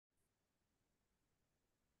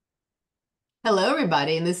Hello,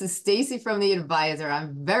 everybody, and this is Stacey from The Advisor.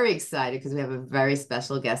 I'm very excited because we have a very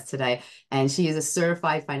special guest today, and she is a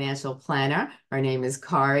certified financial planner. Her name is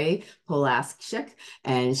Kari Polasek,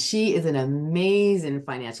 and she is an amazing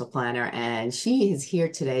financial planner, and she is here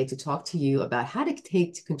today to talk to you about how to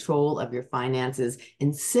take control of your finances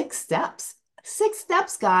in 6 steps. 6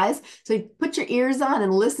 steps, guys. So put your ears on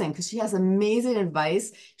and listen because she has amazing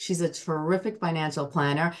advice. She's a terrific financial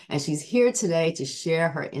planner, and she's here today to share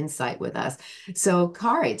her insight with us. So,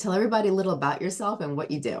 Kari, tell everybody a little about yourself and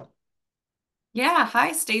what you do. Yeah,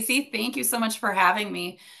 hi Stacey. Thank you so much for having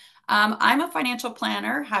me. I'm a financial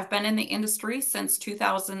planner, have been in the industry since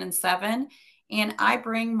 2007, and I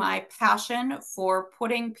bring my passion for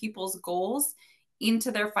putting people's goals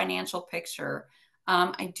into their financial picture.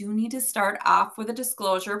 I do need to start off with a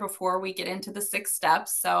disclosure before we get into the 6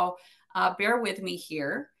 steps, so bear with me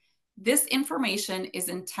here. This information is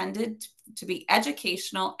intended to be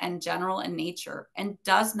educational and general in nature and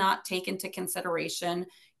does not take into consideration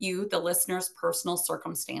you, the listener's personal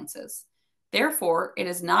circumstances. Therefore, it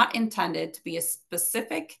is not intended to be a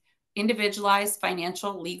specific, individualized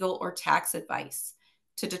financial, legal, or tax advice.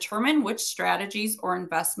 To determine which strategies or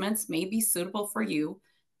investments may be suitable for you,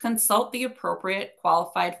 consult the appropriate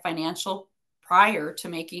qualified financial prior to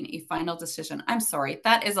making a final decision. I'm sorry,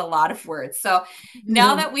 that is a lot of words. So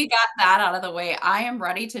now that we got that out of the way, I am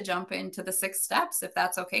ready to jump into the 6 steps, if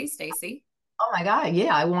that's okay, Stacey. Oh my God,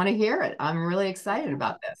 yeah, I want to hear it. I'm really excited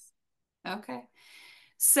about this. Okay.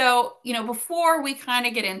 So, before we kind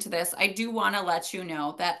of get into this, I do want to let you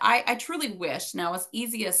know that I truly wish, now, as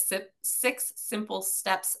easy as 6 simple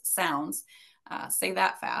steps sounds, say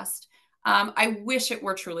that fast. I wish it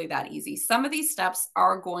were truly that easy. Some of these steps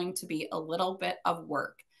are going to be a little bit of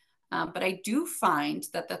work, but I do find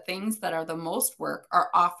that the things that are the most work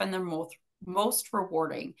are often the most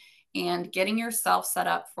rewarding. And getting yourself set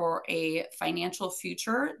up for a financial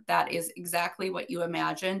future that is exactly what you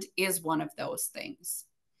imagined is one of those things.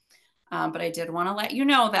 But I did want to let you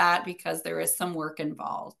know that because there is some work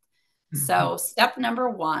involved. So, step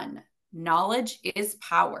number one, knowledge is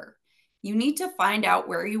power. You need to find out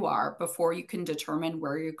where you are before you can determine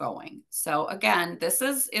where you're going. So, again, this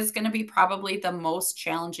is going to be probably the most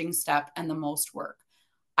challenging step and the most work.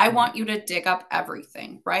 I Right. want you to dig up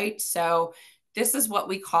everything, right? So, this is what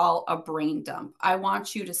we call a brain dump. I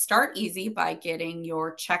want you to start easy by getting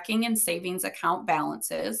your checking and savings account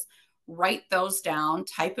balances, write those down,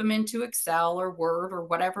 type them into Excel or Word or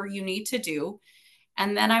whatever you need to do.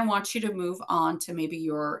 And then I want you to move on to maybe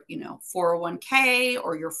your, 401k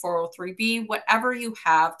or your 403b, whatever you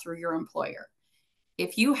have through your employer.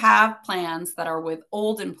 If you have plans that are with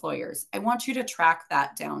old employers, I want you to track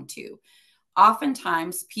that down too.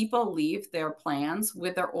 Oftentimes, people leave their plans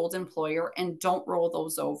with their old employer and don't roll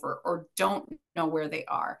those over or don't know where they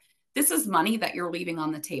are. This is money that you're leaving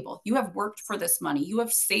on the table. You have worked for this money, you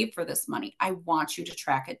have saved for this money. I want you to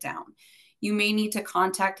track it down. You may need to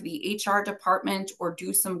contact the HR department or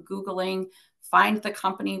do some Googling, find the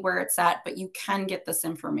company where it's at, but you can get this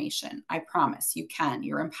information. I promise you can.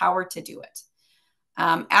 You're empowered to do it.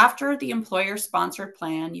 After the employer sponsored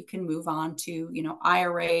plan, you can move on to,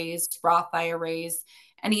 IRAs, Roth IRAs,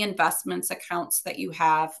 any investments accounts that you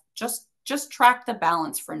have. Just track the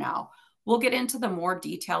balance for now. We'll get into the more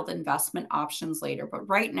detailed investment options later, but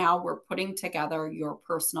right now we're putting together your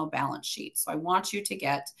personal balance sheet. So I want you to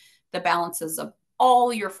get the balances of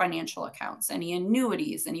all your financial accounts, any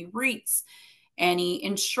annuities, any REITs, any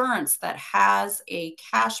insurance that has a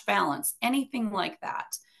cash balance, anything like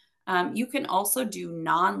that. You can also do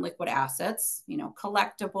non-liquid assets,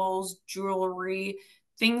 collectibles, jewelry,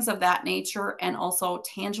 things of that nature, and also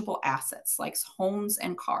tangible assets like homes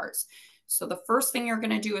and cars. So the first thing you're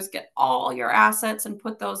going to do is get all your assets and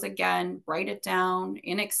put those again, write it down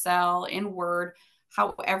in Excel, in Word,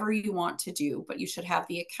 however you want to do, but you should have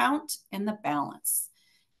the account and the balance.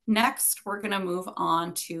 Next, we're going to move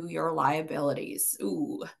on to your liabilities.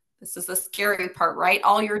 Ooh, this is the scary part, right?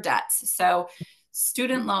 All your debts. So,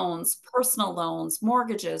 student loans, personal loans,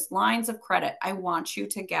 mortgages, lines of credit. I want you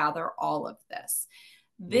to gather all of this.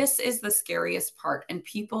 This is the scariest part, and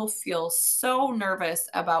people feel so nervous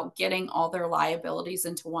about getting all their liabilities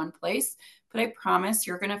into one place. But I promise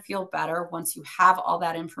you're going to feel better once you have all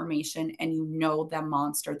that information and you know the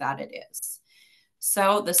monster that it is.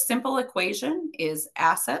 So the simple equation is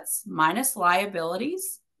assets minus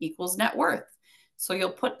liabilities equals net worth. So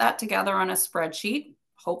you'll put that together on a spreadsheet.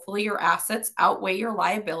 Hopefully your assets outweigh your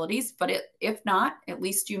liabilities, but if not, at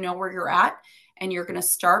least you know where you're at and you're going to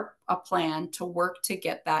start a plan to work to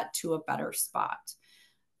get that to a better spot.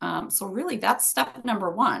 So really that's step number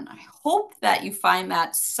one. I hope that you find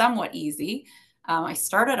that somewhat easy. I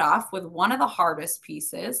started off with one of the hardest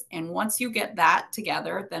pieces. And once you get that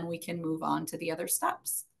together, then we can move on to the other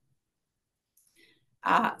steps.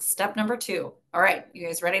 Step number 2. All right, you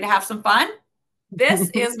guys ready to have some fun? This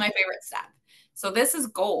is my favorite step. So this is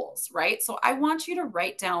goals, right? So I want you to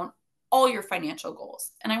write down all your financial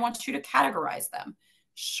goals and I want you to categorize them: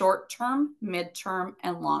 short term, midterm,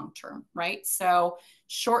 and long term, right? So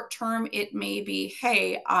short term, it may be,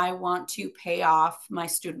 hey, I want to pay off my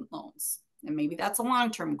student loans. And maybe that's a long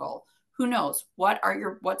term goal. Who knows?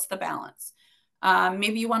 What's the balance?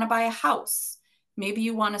 Maybe you want to buy a house. Maybe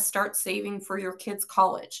you want to start saving for your kids'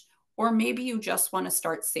 college, or maybe you just want to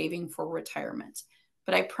start saving for retirement.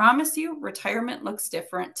 But I promise you, retirement looks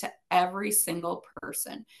different to every single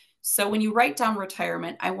person. So when you write down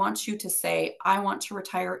retirement, I want you to say, I want to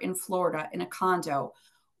retire in Florida in a condo,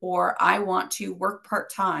 or I want to work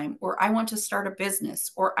part time, or I want to start a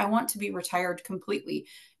business, or I want to be retired completely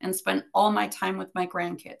and spend all my time with my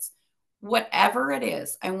grandkids. Whatever it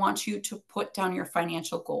is, I want you to put down your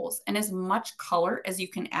financial goals. And as much color as you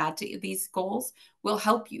can add to these goals will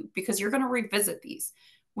help you, because you're going to revisit these.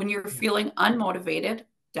 When you're feeling unmotivated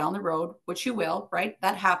down the road, which you will, right?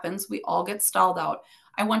 That happens. We all get stalled out.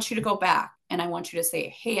 I want you to go back and I want you to say,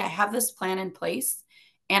 hey, I have this plan in place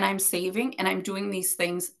and I'm saving and I'm doing these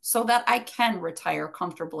things so that I can retire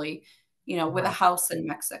comfortably, with a Right. house in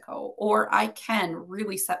Mexico, or I can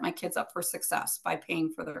really set my kids up for success by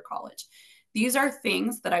paying for their college. These are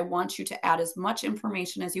things that I want you to add as much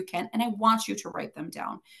information as you can, and I want you to write them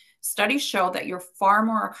down. Studies show that you're far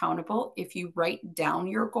more accountable if you write down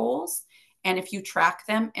your goals and if you track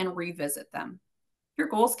them and revisit them. Your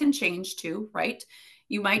goals can change too, right?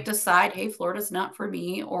 You might decide, hey, Florida's not for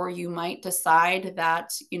me, or you might decide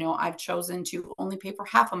that, I've chosen to only pay for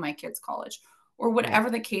half of my kids' college, or Right. whatever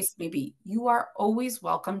the case may be. You are always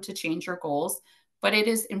welcome to change your goals, but it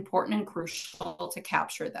is important and crucial to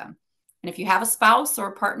capture them. And if you have a spouse or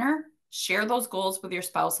a partner, share those goals with your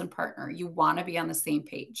spouse and partner. You want to be on the same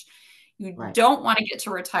page. You Right. don't want to get to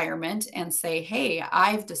retirement and say, hey,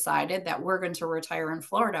 I've decided that we're going to retire in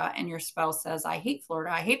Florida. And your spouse says, I hate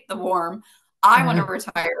Florida. I hate the warm. I want to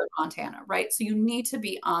retire in Montana, right? So you need to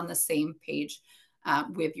be on the same page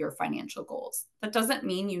with your financial goals. That doesn't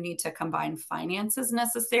mean you need to combine finances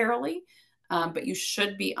necessarily, but you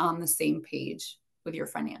should be on the same page with your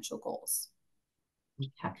financial goals.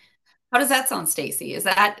 Okay. How does that sound, Stacey?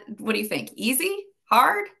 What do you think? Easy?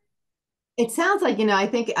 Hard? It sounds like,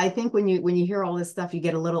 I think when you hear all this stuff, you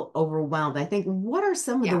get a little overwhelmed. I think, what are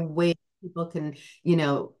some of Yeah. the ways people can,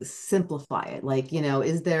 simplify it? Like,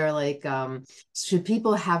 is there like should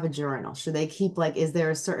people have a journal? Should they keep, like, is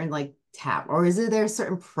there a certain like tab, or there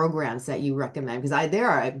certain programs that you recommend? Because I there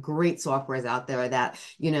are great softwares out there that,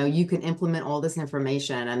 you can implement all this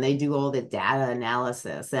information and they do all the data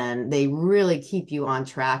analysis and they really keep you on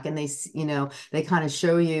track, and they kind of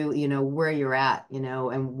show you, where you're at,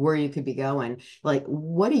 and where you could be going. Like,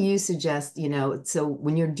 what do you suggest, so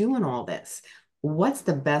when you're doing all this, what's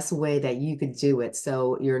the best way that you could do it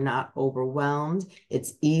so you're not overwhelmed,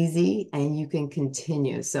 it's easy, and you can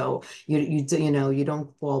continue, so you don't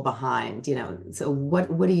fall behind, so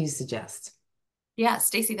what do you suggest? Yeah,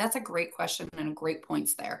 Stacey, that's a great question and great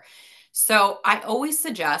points there. So I always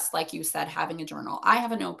suggest, like you said, having a journal. I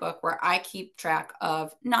have a notebook where I keep track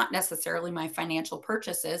of not necessarily my financial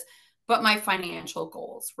purchases, but my financial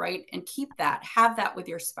goals, right? And have that with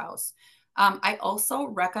your spouse. I also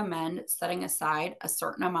recommend setting aside a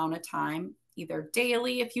certain amount of time, either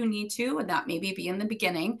daily if you need to, and that maybe be in the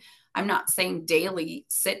beginning. I'm not saying daily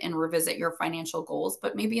sit and revisit your financial goals,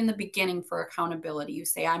 but maybe in the beginning for accountability, you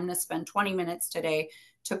say, I'm going to spend 20 minutes today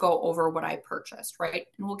to go over what I purchased, right?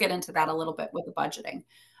 And we'll get into that a little bit with the budgeting.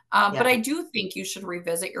 But Yeah. I do think you should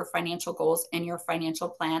revisit your financial goals and your financial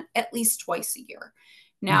plan at least twice a year.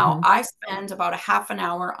 Now, Hmm. I spend about a half an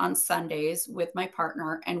hour on Sundays with my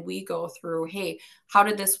partner, and we go through, hey, how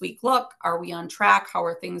did this week look? Are we on track? How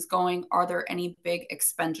are things going? Are there any big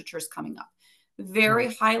expenditures coming up? Right.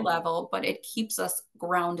 Very high level, but it keeps us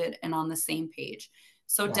grounded and on the same page.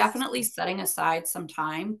 So Yes. definitely setting aside some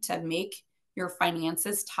time to make your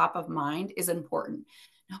finances top of mind is important.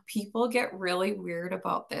 Now, people get really weird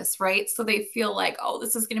about this, right? So they feel like, oh,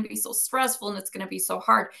 this is going to be so stressful and it's going to be so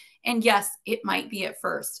hard. And yes, it might be at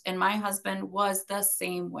first. And my husband was the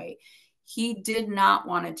same way. He did not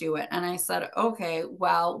want to do it. And I said, okay,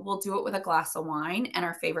 well, we'll do it with a glass of wine and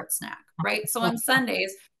our favorite snack, right? So on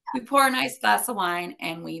Sundays, we pour a nice glass of wine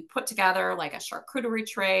and we put together like a charcuterie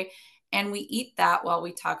tray and we eat that while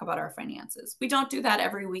we talk about our finances. We don't do that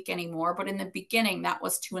every week anymore, but in the beginning, that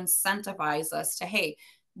was to incentivize us to, hey,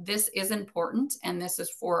 this is important and this is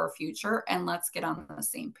for our future, and let's get on the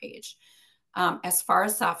same page. As far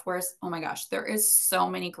as softwares, oh my gosh, there is so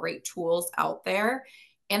many great tools out there.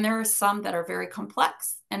 And there are some that are very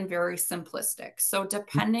complex and very simplistic. So,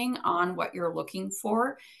 depending on what you're looking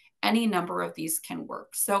for, any number of these can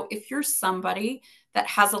work. So, if you're somebody that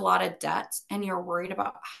has a lot of debt and you're worried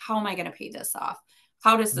about how am I going to pay this off?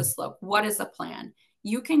 How does this look? What is a plan?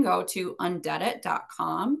 You can go to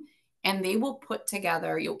undebtit.com and they will put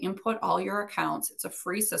together, you'll input all your accounts. It's a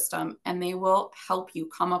free system and they will help you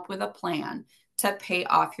come up with a plan to pay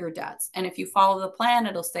off your debts. And if you follow the plan,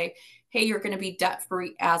 it'll say, hey, you're going to be debt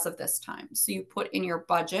free as of this time. So you put in your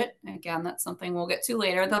budget. Again, that's something we'll get to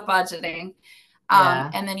later, the budgeting. Yeah.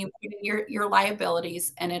 And then you put in your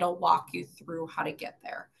liabilities and it'll walk you through how to get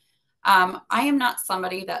there. I am not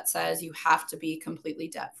somebody that says you have to be completely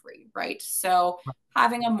debt free, right? So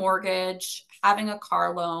having a mortgage, having a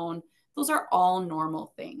car loan, those are all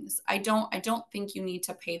normal things. I don't think you need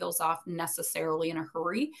to pay those off necessarily in a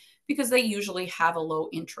hurry because they usually have a low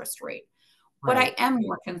interest rate. What I Right. am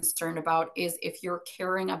more concerned about is if you're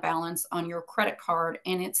carrying a balance on your credit card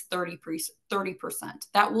and it's 30%,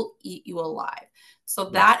 that will eat you alive. So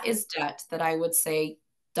Yes. that is debt that I would say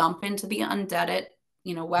dump into the undebted,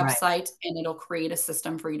 Right. website and it'll create a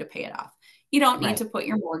system for you to pay it off. You don't need Right. to put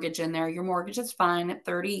your mortgage in there. Your mortgage is fine at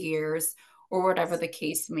 30 years or whatever Yes. the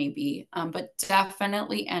case may be. But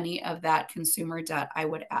definitely any of that consumer debt, I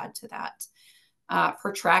would add to that.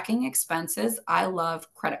 For tracking expenses, I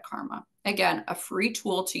love Credit Karma. Again, a free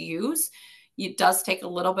tool to use. It does take a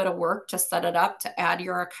little bit of work to set it up, to add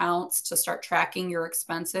your accounts, to start tracking your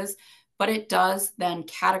expenses, but it does then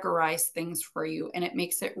categorize things for you. And it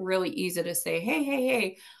makes it really easy to say, hey, hey,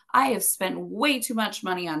 hey, I have spent way too much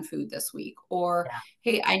money on food this week, or Yeah.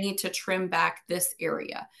 hey, I need to trim back this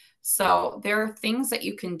area. So there are things that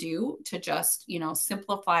you can do to just,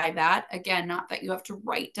 simplify that. Again, not that you have to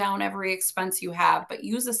write down every expense you have, but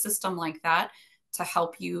use a system like that to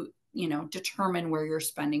help you, determine where you're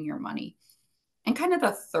spending your money. And kind of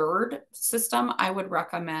the third system I would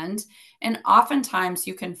recommend, and oftentimes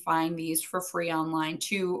you can find these for free online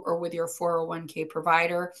too, or with your 401k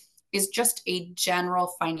provider, is just a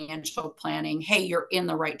general financial planning. Hey, you're in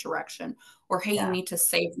the right direction, or hey, you Yeah. need to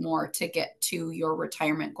save more to get to your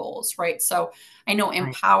retirement goals, right? So I know Right.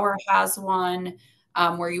 Empower has one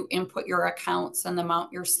where you input your accounts and the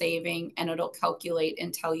amount you're saving, and it'll calculate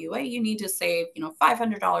and tell you, hey, you need to save,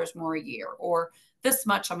 $500 more a year, or this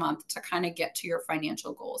much a month to kind of get to your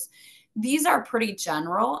financial goals. These are pretty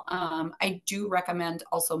general. I do recommend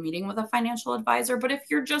also meeting with a financial advisor, but if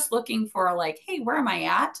you're just looking for like, hey, where am I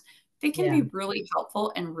at? They can Yeah. be really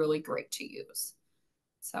helpful and really great to use.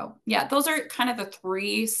 So, yeah, those are kind of the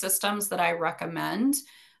three systems that I recommend.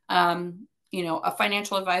 A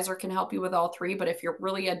financial advisor can help you with all three, but if you're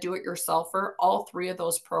really a do it yourselfer, all three of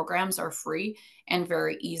those programs are free and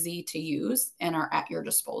very easy to use and are at your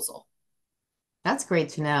disposal. That's great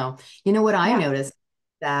to know. You know what I Yeah. noticed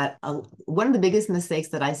that one of the biggest mistakes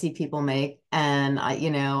that I see people make, and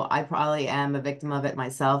I probably am a victim of it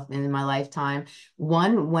myself in my lifetime.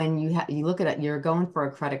 One, when you look at it, you're going for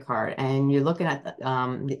a credit card and you're looking at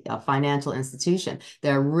a financial institution.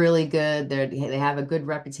 They're really good. They have a good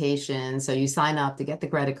reputation. So you sign up to get the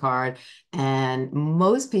credit card, and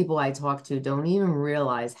most people I talk to don't even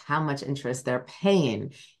realize how much interest they're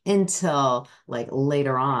paying until like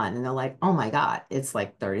later on. And they're like, oh my God, it's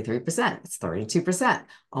like 33%, it's 32%.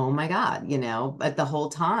 Oh my God, but the whole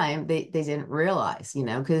time they didn't realize,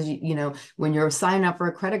 because when you're signing up for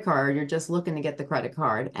a credit card, you're just looking to get the credit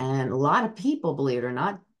card. And a lot of people, believe it or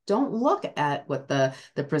not, don't look at what the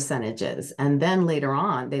percentage is. And then later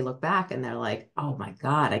on, they look back and they're like, oh my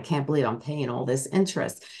God, I can't believe I'm paying all this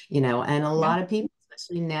interest, and a Yeah. lot of people,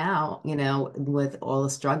 especially now, with all the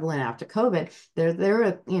struggling after COVID,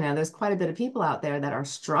 there's quite a bit of people out there that are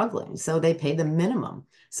struggling. So they pay the minimum.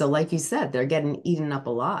 So like you said, they're getting eaten up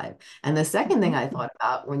alive. And the second thing Mhm. I thought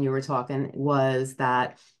about when you were talking was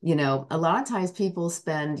that, a lot of times people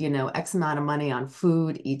spend, X amount of money on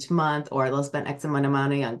food each month, or they'll spend X amount of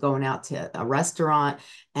money on going out to a restaurant,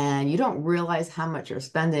 and you don't realize how much you're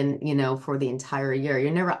spending, for the entire year.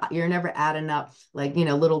 You're never adding up like,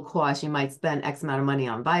 little costs. You might spend X amount of money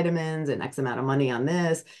on vitamins and X amount of money on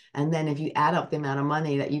this. And then if you add up the amount of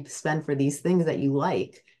money that you spend for these things that you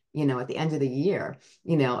like, at the end of the year,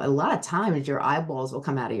 a lot of times your eyeballs will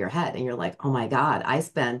come out of your head and you're like, oh my God, I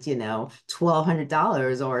spent,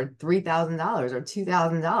 $1,200 or $3,000 or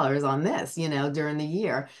 $2,000 on this, during the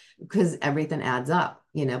year, because everything adds up,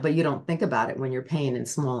 but you don't think about it when you're paying in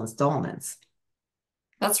small installments.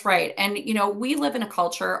 That's right. And, we live in a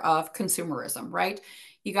culture of consumerism, right?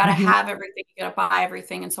 You got to Mhm. have everything, you got to buy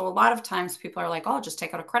everything. And so a lot of times people are like, oh, just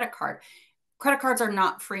take out a credit card. credit cards are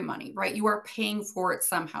not free money, right? You are paying for it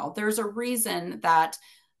somehow. There's a reason that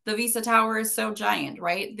the Visa Tower is so giant,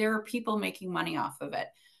 right? There are people making money off of it.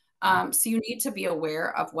 So you need to be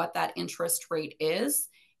aware of what that interest rate is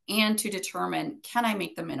and to determine, can I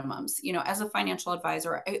make the minimums? As a financial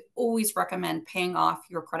advisor, I always recommend paying off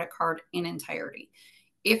your credit card in entirety.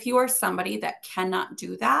 If you are somebody that cannot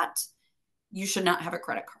do that, you should not have a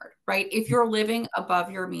credit card, right? If you're living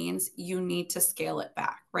above your means, you need to scale it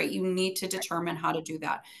back, right? You need to determine how to do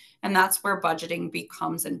that. And that's where budgeting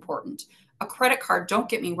becomes important. A credit card, don't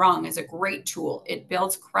get me wrong, is a great tool. It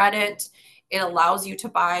builds credit, it allows you to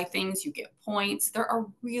buy things, you get points. There are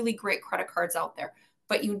really great credit cards out there,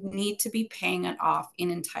 but you need to be paying it off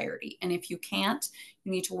in entirety. And if you can't,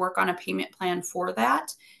 you need to work on a payment plan for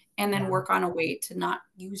that and then Yeah. work on a way to not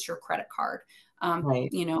use your credit card. Um,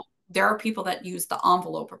 Right. you know, there are people that use the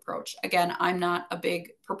envelope approach. Again, I'm not a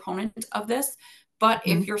big proponent of this, but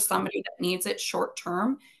Mhm. if you're somebody that needs it short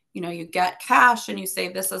term, you get cash and you say,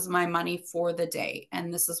 this is my money for the day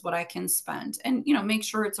and this is what I can spend. And, make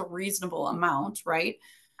sure it's a reasonable amount, right?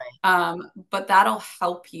 Right. But that'll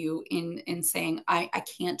help you in saying, I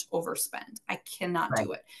can't overspend. I cannot Right.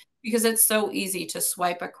 do it because it's so easy to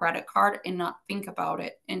swipe a credit card and not think about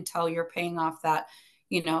it until you're paying off that,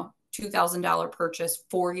 $2,000 purchase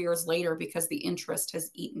 4 years later because the interest has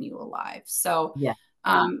eaten you alive. So, Yeah.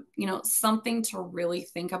 something to really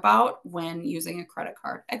think about when using a credit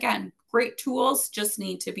card. Again, great tools just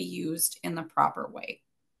need to be used in the proper way.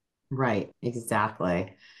 Right.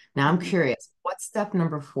 Exactly. Now I'm Mhm. curious, what's step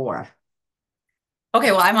number 4?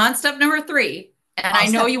 Okay, well, I'm on step number 3, and Oh, I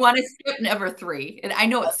know step. you want to skip number 3. And I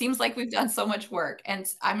know it seems like we've done so much work. And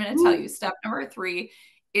I'm going to tell you, step number 3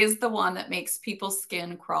 is the one that makes people's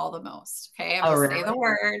skin crawl the most. Okay, I'm Oh, going to say the really?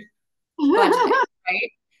 word budgeting,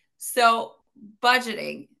 right? So,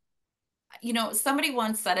 budgeting, somebody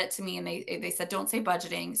once said it to me and they said, don't say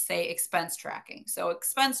budgeting, say expense tracking. So,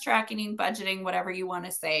 expense tracking, budgeting, whatever you want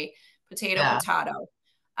to say, potato, Yeah. potato.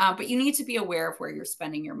 But you need to be aware of where you're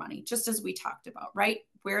spending your money, just as we talked about, right?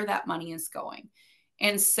 Where that money is going.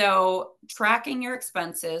 And so tracking your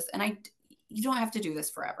expenses, and you don't have to do this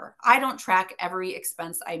forever. I don't track every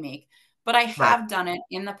expense I make, but I Right. have done it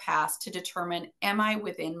in the past to determine, am I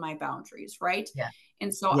within my boundaries, right? Yeah.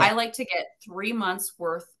 And so Yeah. I like to get 3 months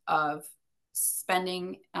worth of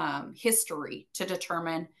spending history to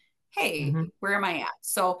determine, hey, Hmm. where am I at?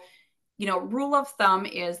 So rule of thumb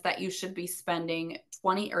is that you should be spending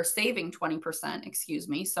 20 or saving 20%, excuse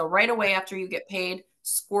me. So right away after you get paid,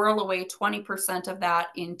 squirrel away 20% of that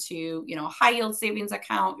into, high yield savings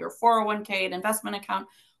account, your 401k, an investment account,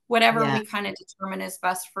 whatever Yeah. we kind of determine is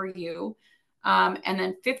best for you. And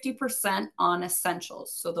then 50% on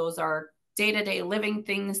essentials. So those are day-to-day living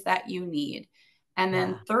things that you need. And then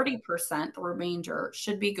Yeah. 30%, the remainder,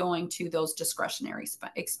 should be going to those discretionary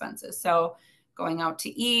expenses. So going out to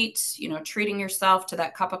eat, treating yourself to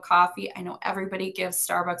that cup of coffee. I know everybody gives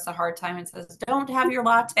Starbucks a hard time and says, don't have your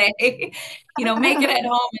latte, make it at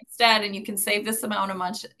home instead. And you can save this amount of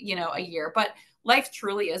money, a year. But life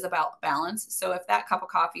truly is about balance. So if that cup of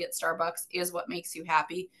coffee at Starbucks is what makes you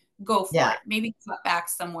happy, go for Yeah. it. Maybe cut back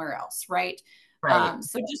somewhere else, right? Right.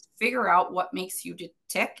 So just figure out what makes you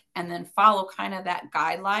tick and then follow kind of that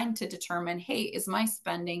guideline to determine, hey, is my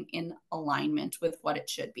spending in alignment with what it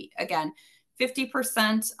should be? Again,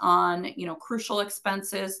 50% on, crucial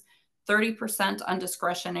expenses, 30% on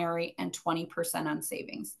discretionary, and 20% on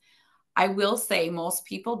savings. I will say most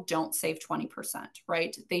people don't save 20%,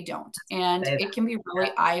 right? They don't. And Say it that. can be Yeah.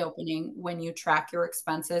 really eye-opening when you track your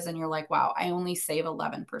expenses and you're like, wow, I only save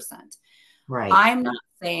 11%. Right. I'm not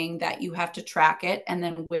saying that you have to track it and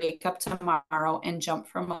then wake up tomorrow and jump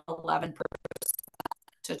from 11%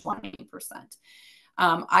 to 20%.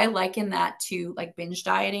 I liken that to like binge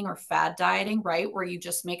dieting or fad dieting, right? Where you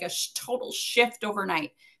just make a total shift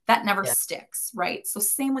overnight. That never Yeah. sticks, right? So,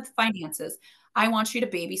 same with finances. I want you to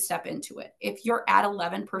baby step into it. If you're at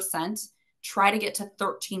 11%, try to get to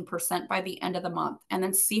 13% by the end of the month and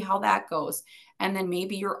then see how that goes. And then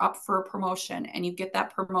maybe you're up for a promotion and you get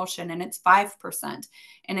that promotion and it's 5%.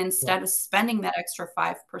 And Yeah. instead of spending that extra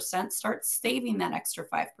 5%, start saving that extra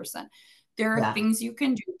 5%. There are Yeah. things you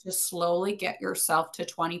can do to slowly get yourself to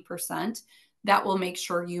 20% that will make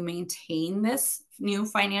sure you maintain this new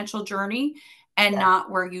financial journey and Yes. not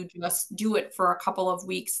where you just do it for a couple of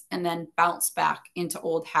weeks and then bounce back into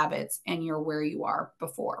old habits and you're where you are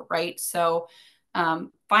before, right? So,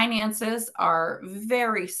 finances are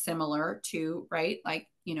very similar to, right? Like,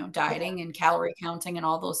 Yeah. dieting and calorie counting and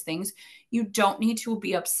all those things. You don't need to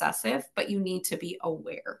be obsessive, but you need to be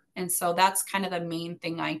aware. And so that's kind of the main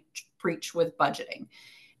thing I preach with budgeting.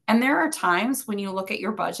 And there are times when you look at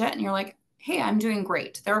your budget and you're like, hey, I'm doing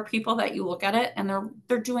great. There are people that you look at it and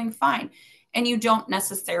they're doing fine. And you don't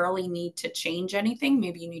necessarily need to change anything.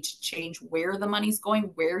 Maybe you need to change where the money's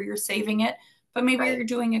going, where you're saving it, but maybe Right. you're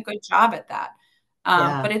doing a good job at that.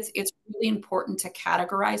 But Yeah. it's really important to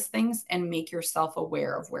categorize things and make yourself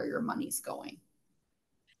aware of where your money's going.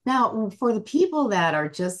 Now, for the people that are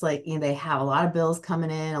just like, they have a lot of bills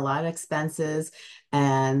coming in, a lot of expenses,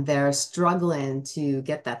 and they're struggling to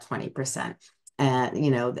get that 20%. And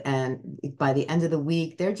by the end of the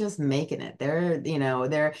week, they're just making it.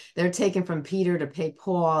 They're taking from Peter to pay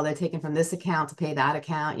Paul, they're taking from this account to pay that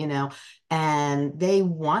account, and they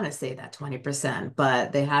want to save that 20%,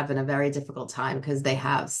 but they have in a very difficult time because they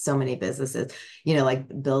have so many businesses,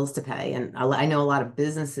 like bills to pay. And I know a lot of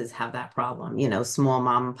businesses have that problem, small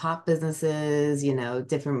mom and pop businesses,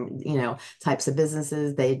 different, types of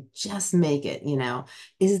businesses, they just make it.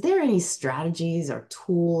 Is there any strategies or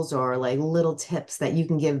tools or like little tips that you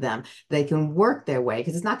can give them? They can work their way,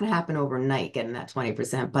 because it's not going to happen overnight getting that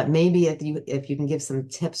 20%, but maybe if you can give some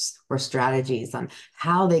tips or strategies on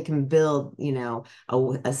how they can build,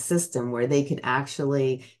 a system where they can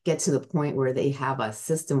actually get to the point where they have a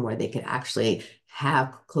system where they could actually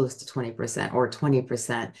have close to 20% or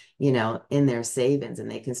 20%, in their savings,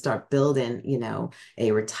 and they can start building,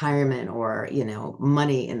 a retirement or,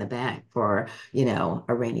 money in the bank for,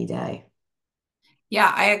 a rainy day.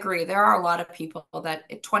 Yeah, I agree. There are a lot of people that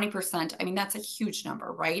 20%, I mean, that's a huge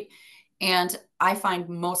number, right? And I find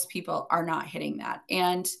most people are not hitting that.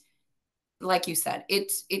 And like you said,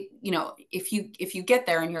 if you get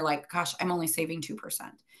there and you're like, gosh, I'm only saving 2%,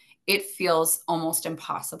 it feels almost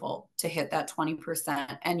impossible to hit that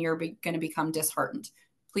 20% and you're going to become disheartened.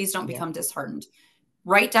 Please don't Yeah. become disheartened.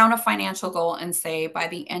 Write down a financial goal and say, by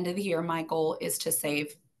the end of the year, my goal is to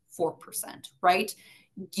save 4%, right?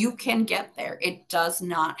 You can get there. It does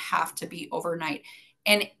not have to be overnight.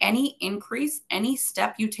 And any increase, any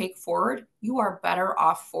step you take forward, you are better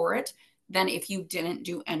off for it than if you didn't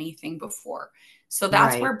do anything before. So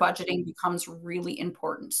that's Right. where budgeting becomes really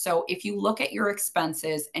important. So if you look at your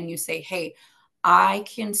expenses and you say, hey, I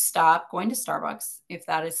can stop going to Starbucks if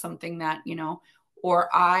that is something that, or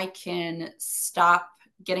I can stop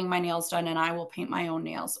getting my nails done and I will paint my own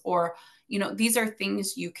nails, or these are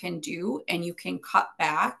things you can do and you can cut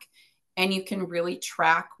back and you can really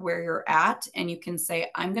track where you're at and you can say,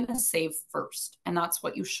 I'm going to save first. And that's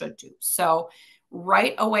what you should do. So,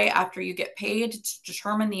 right away after you get paid, to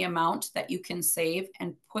determine the amount that you can save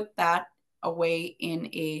and put that away in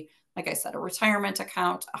like I said, a retirement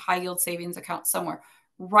account, a high yield savings account somewhere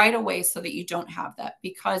right away so that you don't have that.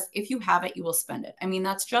 Because if you have it, you will spend it. I mean,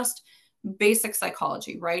 that's just basic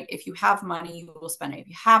psychology, right? If you have money, you will spend it. If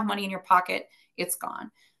you have money in your pocket, it's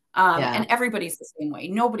gone. Yeah. And everybody's the same way.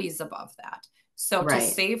 Nobody's above that. So to Right.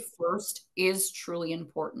 save first is truly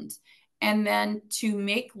important. And then to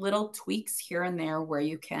make little tweaks here and there where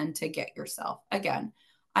you can to get yourself. Again,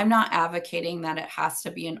 I'm not advocating that it has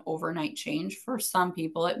to be an overnight change. For some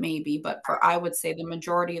people, it may be, but for I would say the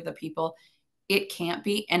majority of the people, it can't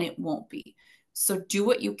be and it won't be. So do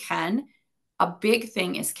what you can. A big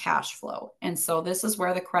thing is cash flow. And so this is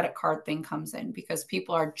where the credit card thing comes in because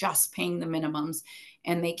people are just paying the minimums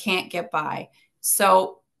and they can't get by.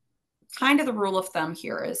 So kind of the rule of thumb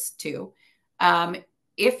here is to um,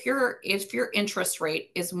 if your interest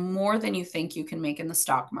rate is more than you think you can make in the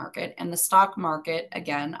stock market, and the stock market,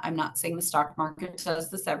 again, I'm not saying the stock market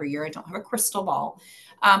does this every year, I don't have a crystal ball,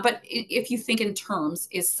 but if you think in terms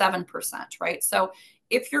is 7%, right? So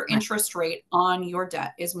if your Right. interest rate on your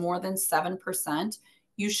debt is more than 7%,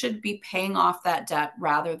 you should be paying off that debt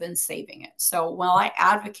rather than saving it. So while I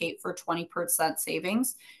advocate for 20%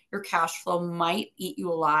 savings, your cash flow might eat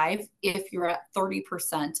you alive if you're at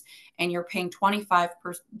 30% and you're paying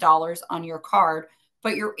 $25 on your card,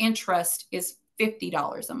 but your interest is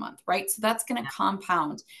 $50 a month, right? So that's going to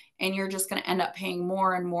compound and you're just going to end up paying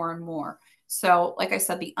more and more and more. So, like I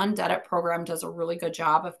said, the Undebted program does a really good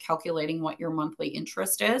job of calculating what your monthly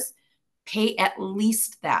interest is. Pay at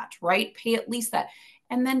least that, right? Pay at least that,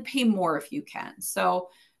 and then pay more if you can. So,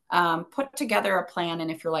 put together a plan.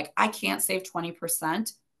 And if you're like, I can't save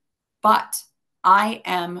 20%, but I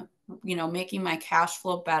am, making my cash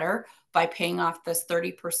flow better by paying off this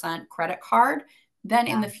 30% credit card, then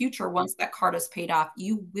in Yeah. the future, once that card is paid off,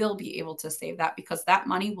 you will be able to save that because that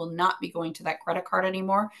money will not be going to that credit card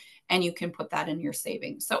anymore. And you can put that in your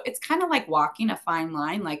savings. So it's kind of like walking a fine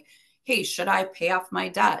line, like, hey, should I pay off my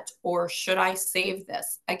debt or should I save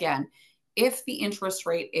this? Again, if the interest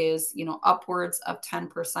rate is, upwards of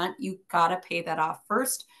 10%, you got to pay that off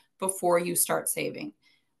first before you start saving.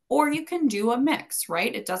 Or you can do a mix,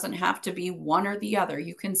 right? It doesn't have to be one or the other.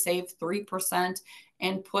 You can save 3%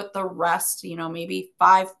 and put the rest, maybe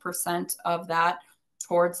 5% of that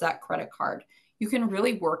towards that credit card. You can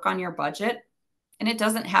really work on your budget, and it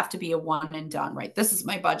doesn't have to be a one and done, right? This is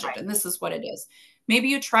my budget Right. and this is what it is. Maybe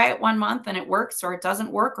you try it 1 month and it works, or it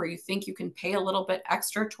doesn't work, or you think you can pay a little bit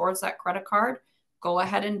extra towards that credit card. Go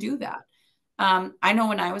ahead and do that. I know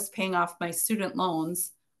when I was paying off my student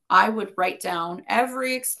loans, I would write down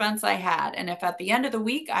every expense I had. And if at the end of the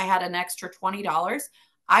week I had an extra $20,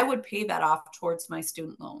 I would pay that off towards my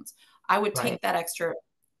student loans. I would Right. take that extra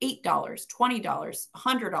 $8, $20,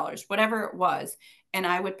 $100, whatever it was, and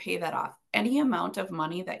I would pay that off. Any amount of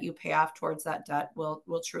money that you pay off towards that debt will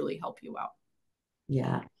truly help you out.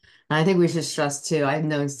 Yeah. And I think we should stress too, I've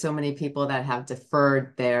known so many people that have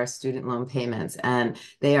deferred their student loan payments and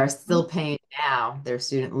they are still paying now their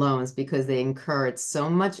student loans because they incurred so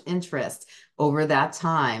much interest over that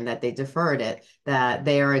time that they deferred it, that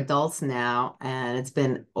they are adults now and it's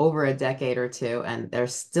been over a decade or two and they're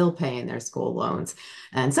still paying their school loans.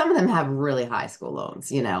 And some of them have really high school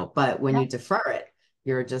loans, but when you defer it,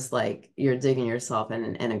 you're just like you're digging yourself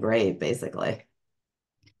in a grave, basically.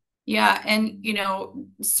 Yeah, and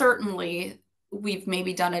certainly we've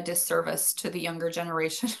maybe done a disservice to the younger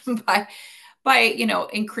generation by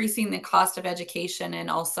increasing the cost of education, and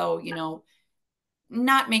also,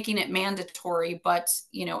 not making it mandatory, but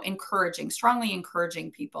strongly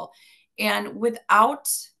encouraging people. And without,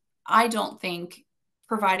 I don't think,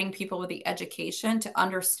 providing people with the education to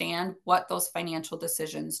understand what those financial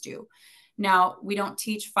decisions do. Now, we don't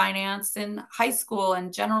teach finance in high school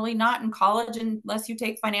and generally not in college unless you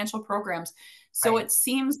take financial programs. So Right. it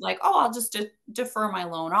seems like, oh, I'll just defer my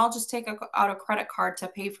loan. I'll just take out a credit card to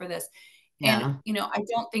pay for this. And, Yeah. I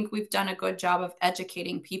don't think we've done a good job of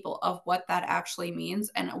educating people of what that actually means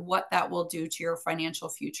and what that will do to your financial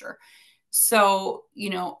future. So,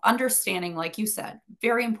 understanding, like you said,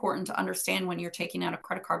 very important to understand when you're taking out a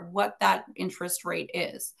credit card, what that interest rate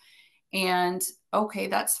is. And okay,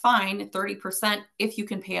 that's fine, 30% if you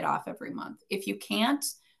can pay it off every month. If you can't,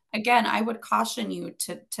 again, I would caution you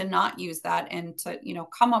to not use that and to,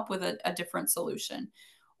 come up with a different solution.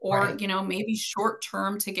 Or, Right. maybe short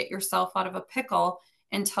term to get yourself out of a pickle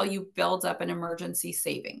until you build up an emergency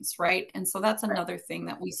savings, right? And so that's Right. another thing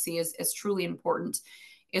that we see is truly important,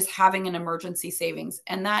 is having an emergency savings.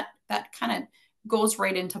 And that kind of goes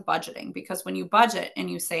right into budgeting, because when you budget and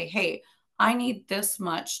you say, hey, I need this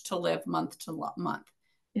much to live month to month.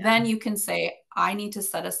 Yeah. Then you can say, I need to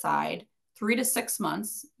set aside 3 to 6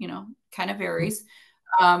 months, kind of varies,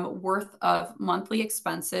 worth of monthly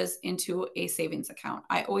expenses into a savings account.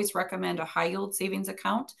 I always recommend a high yield savings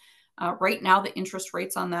account. Right now, the interest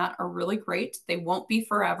rates on that are really great. They won't be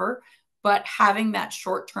forever, but having that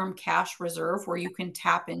short term cash reserve where you can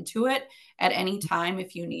tap into it at any time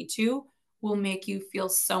if you need to will make you feel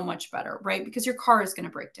so much better, right? Because your car is going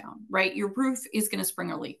to break down, right? Your roof is going to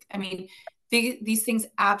spring a leak. I mean, these things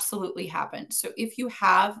absolutely happen. So if you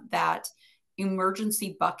have that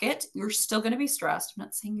emergency bucket, you're still going to be stressed. I'm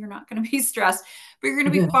not saying you're not going to be stressed, but you're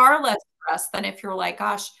going to be far less stressed than if you're like,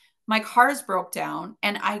 gosh, my car's broke down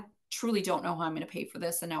and I truly don't know how I'm going to pay for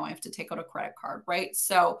this. And now I have to take out a credit card, right?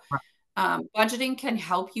 So budgeting can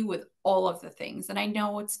help you with all of the things. And I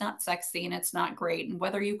know it's not sexy and it's not great. And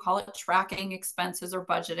whether you call it tracking expenses or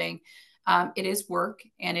budgeting, it is work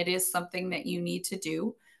and it is something that you need to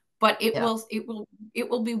do. But Yeah. it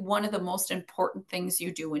will be one of the most important things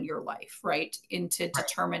you do in your life, right? Into Right.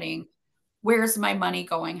 determining where's my money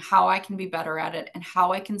going, how I can be better at it, and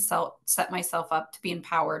how I can set myself up to be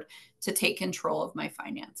empowered to take control of my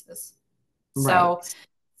finances. So Right.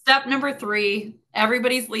 step number 3,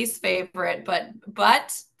 everybody's least favorite,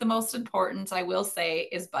 but the most important, I will say,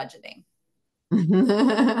 is budgeting.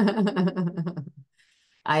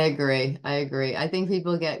 I agree. I agree. I think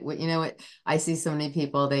people get what I see so many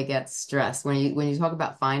people they get stressed when you talk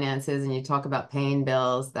about finances and you talk about paying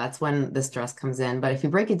bills, that's when the stress comes in. But if you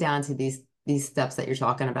break it down to these steps that you're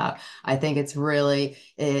talking about, I think it's really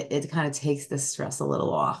it kind of takes the stress a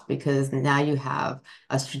little off because now you have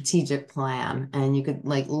a strategic plan and you could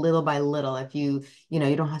like little by little if you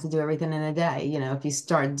don't have to do everything in a day. If you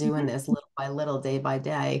start doing Mhm. this little by little, day by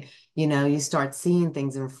day, you start seeing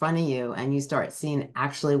things in front of you and you start seeing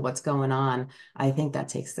actually what's going on. I think that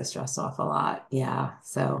takes the stress off a lot. Yeah.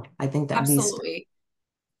 So I think that these, Absolutely.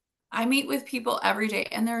 I meet with people every day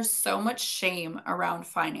and there's so much shame around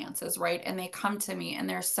finances, right? And they come to me and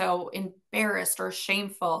they're so embarrassed or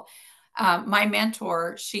shameful. My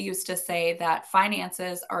mentor, she used to say that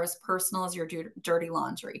finances are as personal as your dirty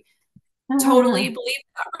laundry. Totally believe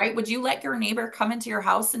that, right? Would you let your neighbor come into your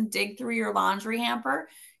house and dig through your laundry hamper?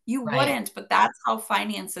 You Right. wouldn't, but that's how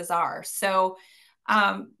finances are. So,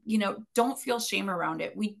 don't feel shame around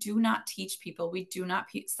it. We do not teach people, we do not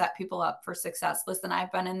set people up for success. Listen,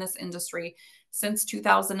 I've been in this industry since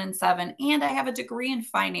 2007, and I have a degree in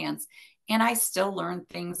finance, and I still learn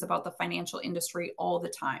things about the financial industry all the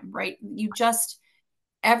time, right?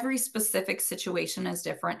 Every specific situation is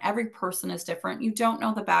different. Every person is different. You don't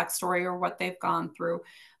know the backstory or what they've gone through.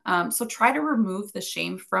 So try to remove the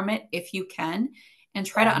shame from it if you can, and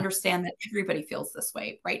try to Yeah. understand that everybody feels this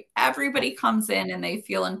way, right? Yeah. Everybody comes in and they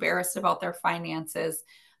feel embarrassed about their finances,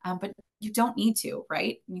 but you don't need to,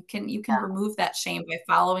 right? You can remove that shame by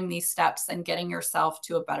following these steps and getting yourself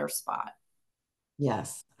to a better spot.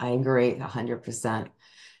 Yes, I agree 100%.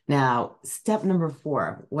 Now, step number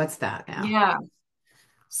 4, what's that now? Yeah.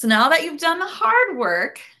 So now that you've done the hard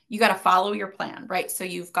work, you got to follow your plan, right? So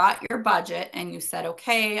you've got your budget and you said,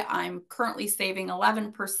 okay, I'm currently saving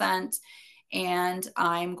 11% and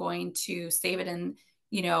I'm going to save it in,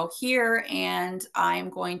 here, and I'm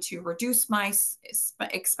going to reduce my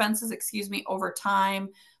expenses, over time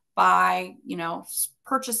by,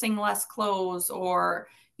 purchasing less clothes, or,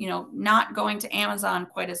 not going to Amazon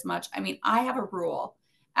quite as much. I mean, I have a rule: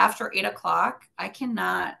 after 8 o'clock, I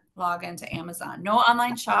cannot log into Amazon. No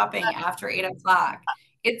online shopping after 8 o'clock.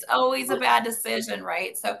 It's always a bad decision,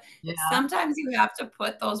 right? So Yeah. sometimes you have to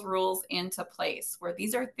put those rules into place where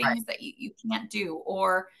these are Right. things that you can't do.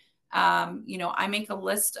 Or, I make a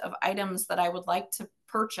list of items that I would like to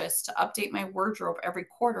purchase to update my wardrobe every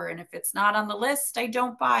quarter. And if it's not on the list, I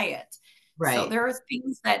don't buy it. So Right. there are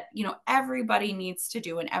things that, everybody needs to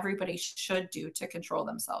do and everybody should do to control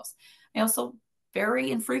themselves. I also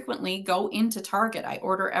very infrequently go into Target. I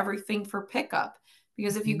order everything for pickup,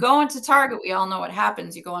 because if you Mhm. go into Target, we all know what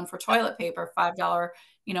happens. You go in for toilet paper, $5,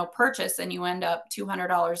 purchase, and you end up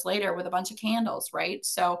 $200 later with a bunch of candles, right?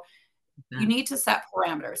 So you Yeah. need to set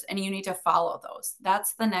parameters and you need to follow those.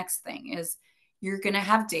 That's the next thing. Is you're going to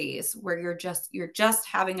have days where you're just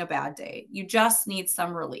having a bad day. You just need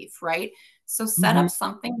some relief, right? So set Mhm. up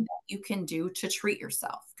something that you can do to treat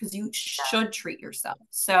yourself, because you should treat yourself.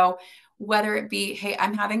 So whether it be, hey,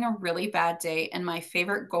 I'm having a really bad day and my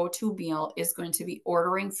favorite go-to meal is going to be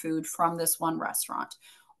ordering food from this one restaurant,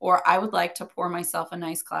 or I would like to pour myself a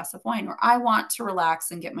nice glass of wine, or I want to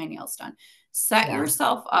relax and get my nails done. Set Yeah.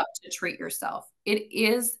 yourself up to treat yourself. It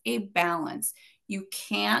is a balance. You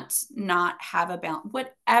can't not have a balance.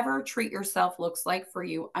 Whatever treat yourself looks like for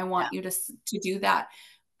you, I Yeah. want you to do that,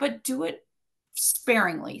 but do it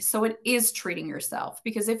sparingly. So it is treating yourself,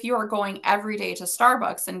 because if you are going every day to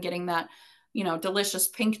Starbucks and getting that, delicious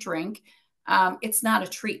pink drink, it's not a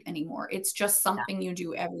treat anymore. It's just Yeah. something you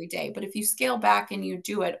do every day. But if you scale back and you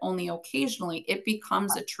do it only occasionally, it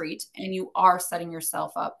becomes a treat and you are setting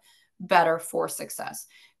yourself up better for success.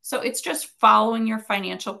 So it's just following your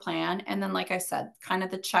financial plan. And then, like I said, kind of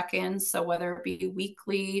the check ins. So whether it be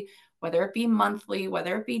weekly, whether it be monthly,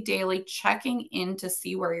 whether it be daily, checking in to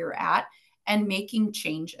see where you're at and making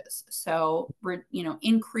changes. So we're,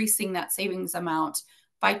 increasing that savings amount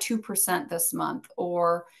by 2% this month,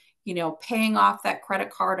 or, paying off that credit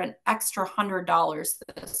card an extra $100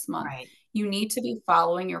 this month. Right. You need to be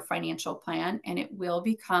following your financial plan, and it will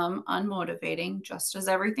become unmotivating, just as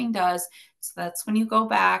everything does. So that's when you go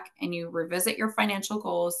back and you revisit your financial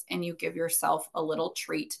goals and you give yourself a little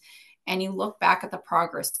treat, and you look back at the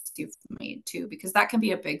progress you've made too, because that can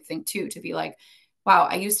be a big thing too, to be like, wow,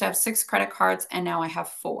 I used to have 6 credit cards and now I have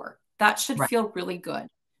 4. That should Right. feel really good.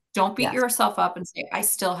 Don't beat Yes. yourself up and say, I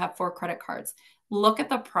still have 4 credit cards. Look at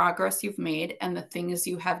the progress you've made and the things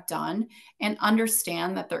you have done, and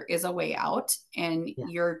understand that there is a way out, and Yeah.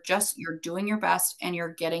 you're doing your best and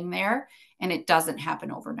you're getting there, and it doesn't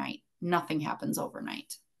happen overnight. Nothing happens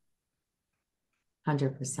overnight.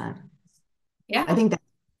 100%. I Yeah. think that's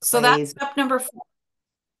So that's ways. step number 4.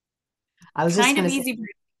 I was just Kind going of to say, easy.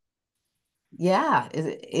 yeah,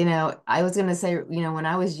 I was going to say, when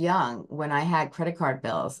I was young, when I had credit card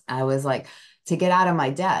bills, I was like, to get out of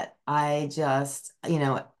my debt, I just,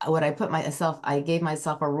 what I gave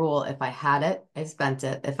myself a rule. If I had it, I spent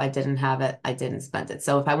it. If I didn't have it, I didn't spend it.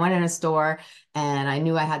 So if I went in a store and I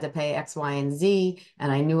knew I had to pay X, Y, and Z,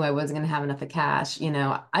 and I knew I wasn't going to have enough of cash,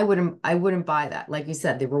 I wouldn't buy that. Like you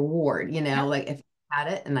said, the reward, Yeah. like if I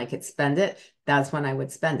had it and I could spend it, that's when I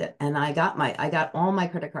would spend it. And I got all my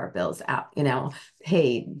credit card bills out,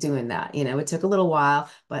 paid doing that. It took a little while,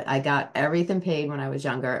 but I got everything paid when I was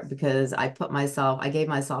younger because I gave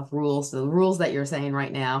myself rules, the rules that you're saying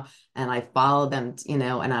right now, and I followed them,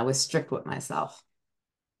 and I was strict with myself.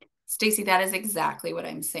 Stacey, that is exactly what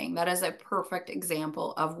I'm saying. That is a perfect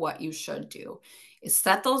example of what you should do, is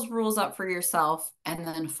set those rules up for yourself and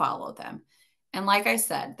then follow them. And like I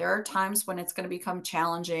said, there are times when it's going to become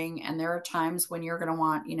challenging, and there are times when you're going to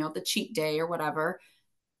want, the cheat day or whatever.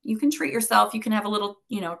 You can treat yourself. You can have a little,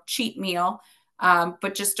 cheat meal,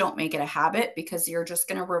 but just don't make it a habit, because you're just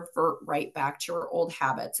going to revert right back to your old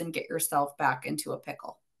habits and get yourself back into a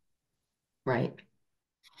pickle. Right.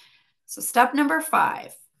 So, step number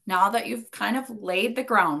 5, now that you've kind of laid the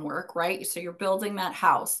groundwork, right? So, you're building that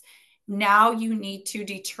house. Now you need to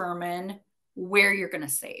determine where you're going to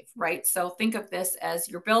save, right? So, think of this as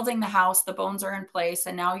you're building the house, the bones are in place,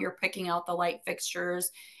 and now you're picking out the light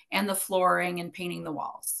fixtures and the flooring and painting the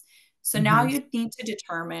walls. So, now Hmm. you need to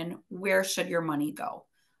determine, where should your money go?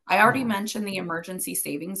 I already Yeah. mentioned the emergency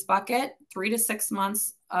savings bucket. 3 to 6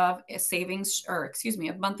 months of savings, or excuse me,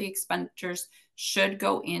 of monthly expenditures should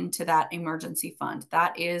go into that emergency fund.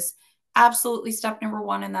 That is absolutely step number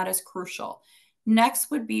 1, and that is crucial. Next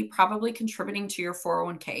would be probably contributing to your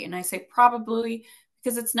 401k. And I say probably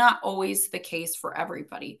because it's not always the case for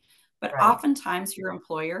everybody, but Right. oftentimes your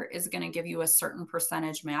employer is going to give you a certain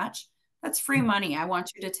percentage match. That's free money. I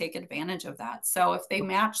want you to take advantage of that. So if they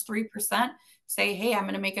match 3%, say, hey, I'm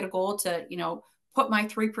going to make it a goal to, put my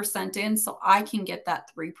 3% in so I can get that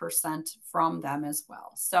 3% from them as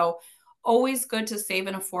well. So always good to save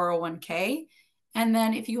in a 401k. And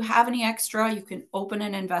then if you have any extra, you can open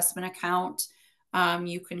an investment account.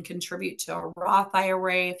 You can contribute to a Roth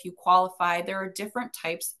IRA if you qualify. There are different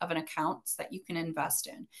types of an accounts that you can invest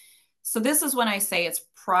in. So this is when I say it's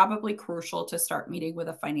probably crucial to start meeting with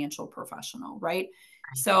a financial professional, right?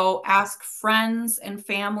 So ask friends and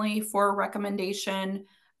family for a recommendation.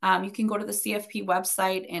 You can go to the CFP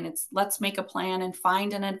website, and it's let's make a plan and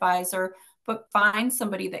find an advisor, but find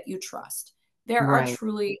somebody that you trust. There are Right.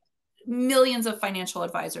 truly millions of financial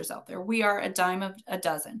advisors out there. We are a dime of a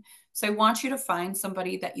dozen. So I want you to find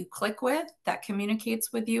somebody that you click with, that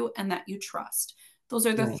communicates with you, and that you trust. Those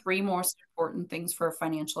are the Right. 3 most important things for a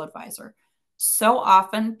financial advisor. So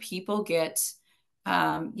often people get,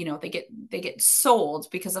 they get sold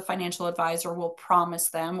because a financial advisor will promise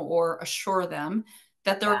them or assure them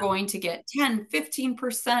that they're Yeah. going to get 10,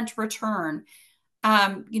 15% return.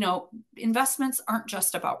 Investments aren't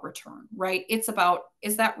just about return, right? It's about,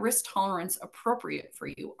 is that risk tolerance appropriate for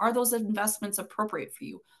you? Are those investments appropriate for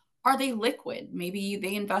you? Are they liquid? Maybe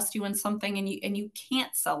they invest you in something and you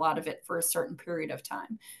can't sell out of it for a certain period of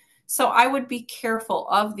time. So I would be careful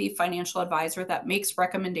of the financial advisor that makes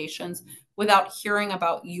recommendations without hearing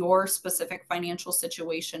about your specific financial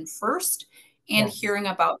situation first and Yes. hearing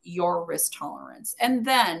about your risk tolerance. And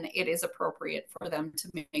then it is appropriate for them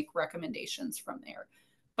to make recommendations from there.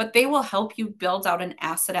 But they will help you build out an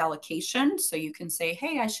asset allocation. So you can say,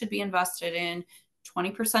 hey, I should be invested in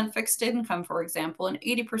 20% fixed income, for example, and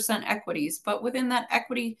 80% equities. But within that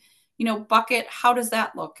equity, bucket, how does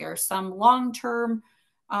that look? Are some long-term,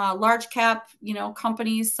 large cap,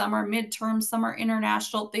 companies, some are midterm, some are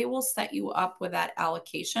international. They will set you up with that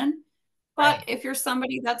allocation. But Right. if you're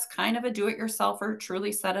somebody that's kind of a do-it-yourselfer,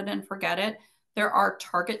 truly set it and forget it, there are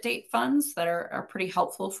target date funds that are pretty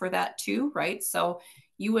helpful for that too, right? So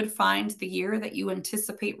you would find the year that you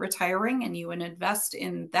anticipate retiring, and you would invest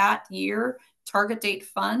in that year target date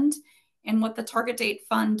fund. And what the target date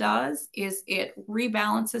fund does is it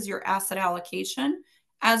rebalances your asset allocation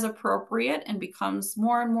as appropriate and becomes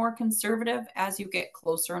more and more conservative as you get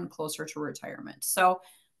closer and closer to retirement. So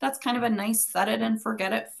that's kind of a nice set it and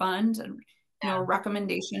forget it fund, and a Yeah.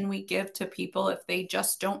 recommendation we give to people if they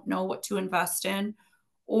just don't know what to invest in.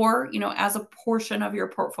 Or as a portion of your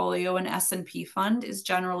portfolio, an S&P fund is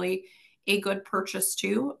generally a good purchase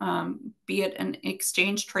too, be it an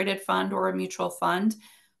exchange traded fund or a mutual fund.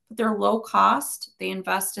 But they're low cost, they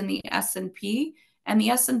invest in the S&P, and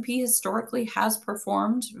the S&P historically has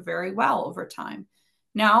performed very well over time.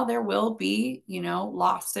 Now there will be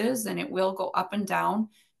losses, and it will go up and down.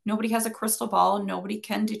 Nobody has a crystal ball, and nobody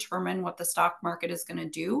can determine what the stock market is going to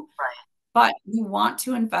do, Right. but you want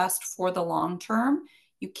to invest for the long term.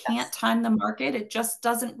 You can't Yes. time the market. It just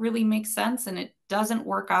doesn't really make sense, and it doesn't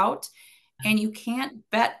work out. And you can't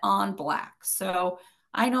bet on black. So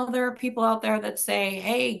I know there are people out there that say,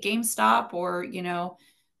 hey, GameStop or,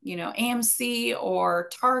 AMC or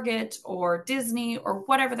Target or Disney or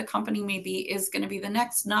whatever the company may be is going to be the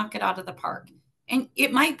next knock it out of the park. And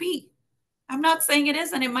it might be. I'm not saying it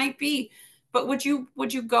isn't, it might be. But would you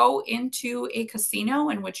go into a casino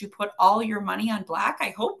and would you put all your money on black?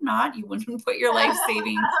 I hope not. You wouldn't put your life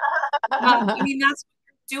savings. I mean, that's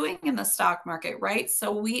what you're doing in the stock market, right?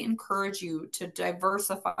 So we encourage you to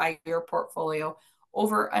diversify your portfolio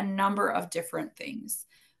over a number of different things,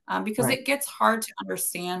 because Right. it gets hard to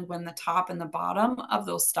understand when the top and the bottom of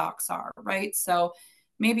those stocks are, right? So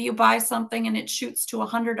Maybe you buy something and it shoots to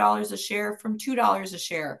 $100 a share from $2 a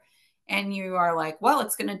share. And you are like, well,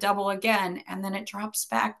 it's going to double again. And then it drops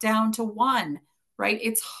back down to one, right?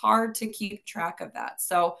 It's hard to keep track of that.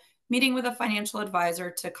 So meeting with a financial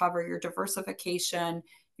advisor to cover your diversification,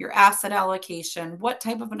 your asset allocation, what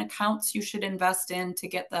type of an accounts you should invest in to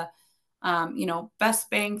get the best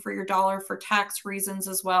bang for your dollar for tax reasons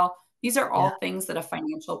as well. These are Yeah. all things that a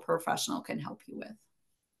financial professional can help you with.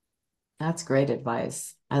 That's great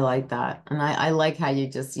advice. I like that. And I like how you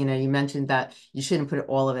just, you mentioned that you shouldn't put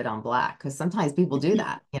all of it on black because sometimes people do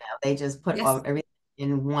that. They just put Yes. everything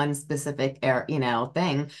in one specific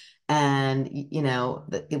thing. And,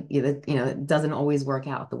 it doesn't always work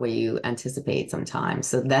out the way you anticipate sometimes.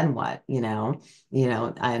 So then what, Yeah.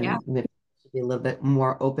 and maybe be a little bit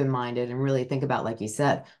more open-minded and really think about, like you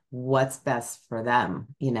said, what's best for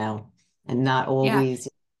them, and not Yeah. always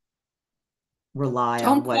rely on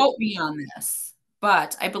Don't what, quote me on this,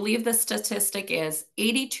 but I believe the statistic is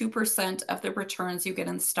 82% of the returns you get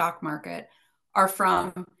in the stock market are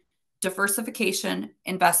from diversification,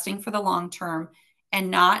 investing for the long term, and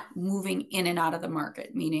not moving in and out of the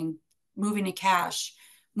market, meaning moving to cash,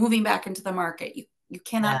 moving back into the market. You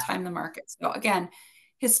cannot yeah, time the market. So, again,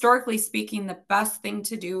 historically speaking, the best thing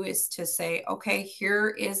to do is to say, okay, here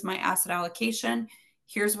is my asset allocation.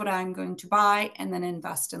 Here's what I'm going to buy, and then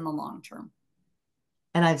invest in the long term.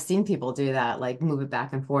 and I've seen people do that, like move it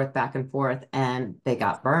back and forth, and they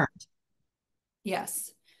got burned.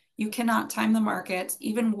 Yes. You cannot time the market.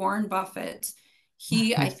 Even Warren Buffett,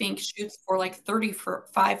 he, I think, shoots for like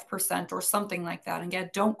 35% or something like that. And again,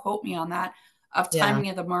 don't quote me on that, of Yeah, timing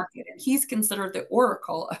of the market. And he's considered the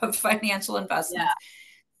oracle of financial yeah, investments.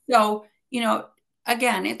 So,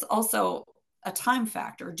 again, it's also a time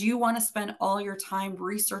factor. Do you want to spend all your time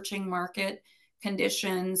researching market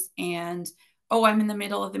conditions and, oh, I'm in the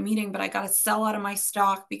middle of the meeting, but I got to sell out of my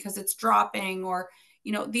stock because it's dropping? Or,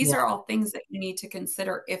 these are yeah, all things that you need to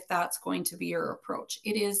consider if that's going to be your approach.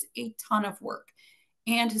 It is a ton of work.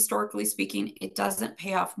 And historically speaking, it doesn't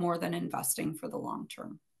pay off more than investing for the long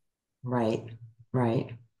term. right, right.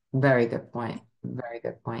 Very good point. Very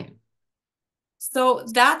good point. So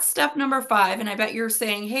that's step number 5. And I bet you're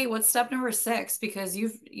saying, hey, what's step number 6? Because you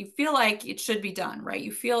feel like it should be done, right?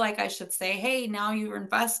 You feel like I should say, hey, now you're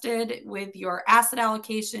invested with your asset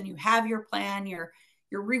allocation, you have your plan, you're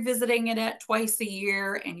revisiting it at twice a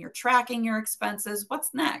year and you're tracking your expenses.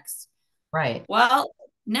 What's next? Right. Well,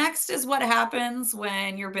 next is what happens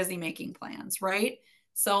when you're busy making plans, right?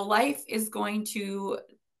 So life is going to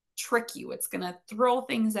trick you. It's going to throw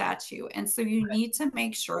things at you. And so you need to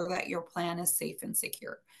make sure that your plan is safe and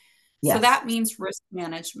secure. So Yes. that means risk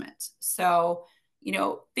management. So,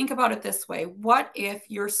 think about it this way. What if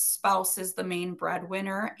your spouse is the main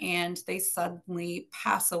breadwinner and they suddenly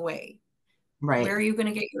pass away? Where Right. are you going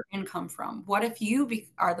to get your income from? What if you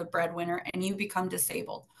are the breadwinner and you become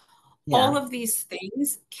disabled? All Yeah. of these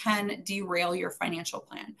things can derail your financial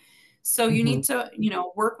plan. So you Hmm. need to,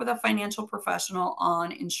 work with a financial professional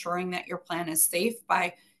on ensuring that your plan is safe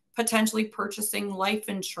by potentially purchasing life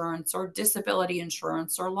insurance or disability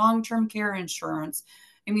insurance or long-term care insurance.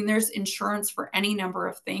 I mean, there's insurance for any number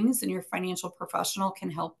of things, and your financial professional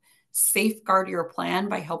can help safeguard your plan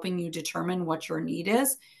by helping you determine what your need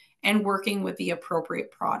is and working with the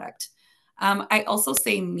appropriate product. I also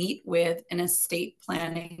say meet with an estate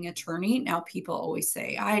planning attorney. Now, people always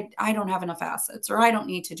say, I don't have enough assets or I don't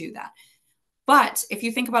need to do that. But if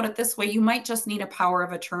you think about it this way, you might just need a power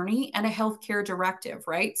of attorney and a healthcare directive,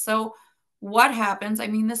 right? So, what happens? I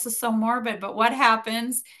mean, this is so morbid, but what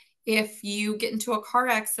happens if you get into a car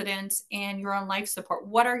accident and you're on life support?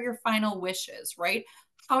 What are your final wishes, right?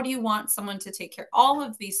 How do you want someone to take care? All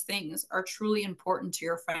of these things are truly important to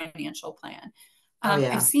your financial plan. Oh I've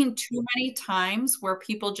yeah. seen too many times where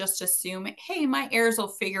people just assume, hey, my heirs will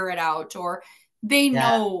figure it out, or they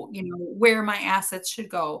Yeah. know, where my assets should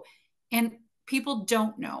go. And people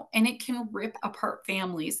don't know. And it can rip apart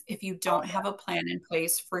families if you Oh don't yeah. have a plan in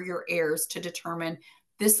place for your heirs to determine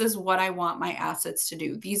this is what I want my assets to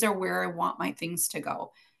do. These are where I want my things to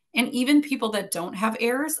go. And even people that don't have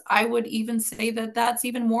heirs, I would even say that that's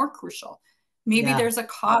even more crucial. Maybe Yeah. there's a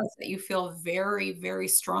cause that you feel very, very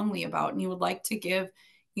strongly about, and you would like to give,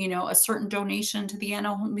 a certain donation to the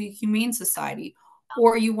Animal Humane Society,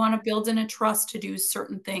 or you want to build in a trust to do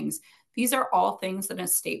certain things. These are all things that an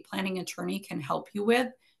estate planning attorney can help you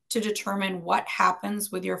with to determine what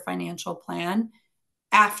happens with your financial plan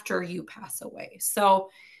after you pass away.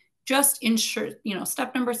 So just ensure,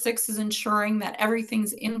 step number 6 is ensuring that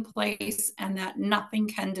everything's in place and that nothing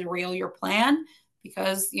can derail your plan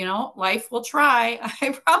because, life will try.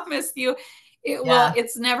 I promise you, Well, Yeah.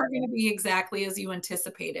 it's never going to be exactly as you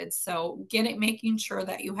anticipated. So making sure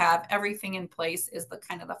that you have everything in place is the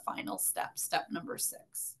kind of the final step, step number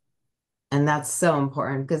 6. And that's so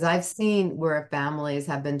important because I've seen where families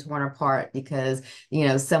have been torn apart because,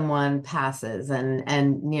 someone passes and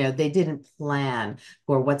they didn't plan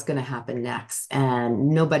for what's going to happen next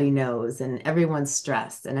and nobody knows and everyone's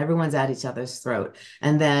stressed and everyone's at each other's throat.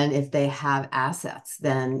 And then if they have assets,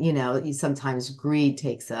 then, sometimes greed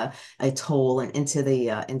takes a toll and into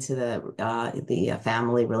the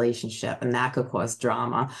family relationship and that could cause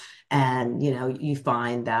drama. And, you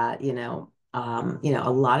find that, a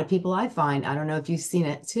lot of people I find, I don't know if you've seen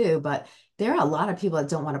it too, but there are a lot of people that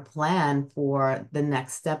don't want to plan for the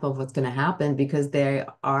next step of what's going to happen because they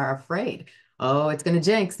are afraid. Oh, it's going to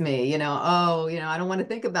jinx me, oh, I don't want to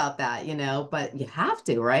think about that, but you have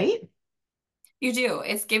to, right? You do.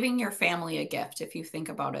 It's giving your family a gift if you think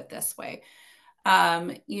about it this way.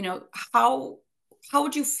 You know, how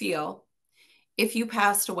would you feel if you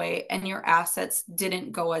passed away and your assets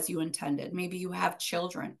didn't go as you intended? Maybe you have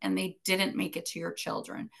children and they didn't make it to your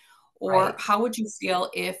children. Or Right. how would you feel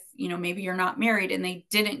if, maybe you're not married and they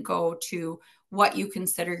didn't go to what you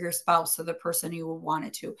consider your spouse or the person you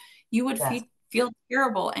wanted to? You would Yes. feel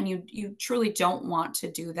terrible, and you truly don't want to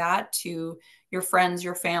do that to your friends,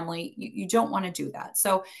 your family. You don't want to do that.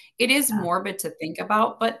 So it is Yeah. morbid to think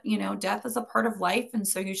about, but death is a part of life, and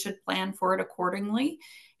so you should plan for it accordingly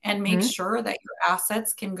and make Mhm. sure that your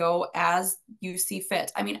assets can go as you see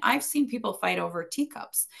fit. I mean, I've seen people fight over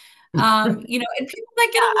teacups, and people that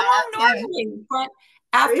get along Yeah. normally, but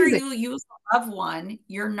after Crazy. you use a loved one,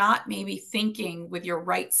 you're not maybe thinking with your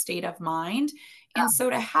right state of mind. And so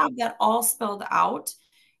to have that all spelled out,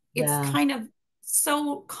 it's Yeah. kind of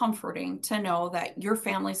so comforting to know that your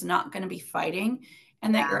family's not going to be fighting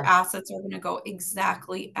and that your Yeah. assets are going to go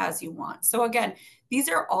exactly as you want. So again, these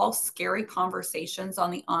are all scary conversations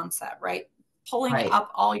on the onset, right? Pulling Right.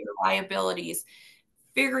 up all your liabilities,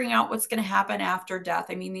 figuring out what's going to happen after death.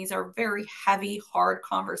 I mean, these are very heavy, hard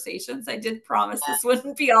conversations. I did promise this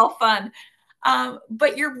wouldn't be all fun.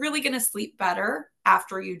 But you're really going to sleep better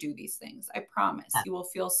after you do these things. I promise. Yeah. You will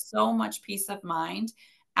feel so much peace of mind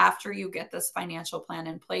after you get this financial plan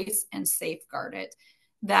in place and safeguard it,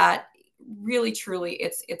 that really truly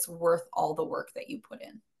it's worth all the work that you put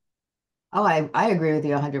in. Oh, I agree with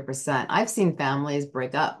you 100%. I've seen families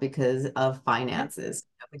break up because of Yep. finances,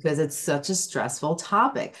 because it's such a stressful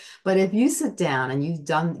topic. But if you sit down and you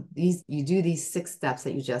do these 6 steps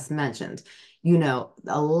that you just mentioned,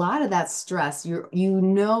 a lot of that stress, you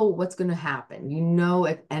know what's going to happen.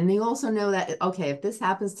 And you also know that, okay, if this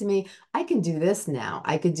happens to me, I can do this now.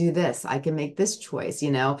 I could do this. I can make this choice,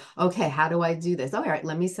 Okay, how do I do this? All right,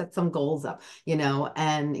 let me set some goals up,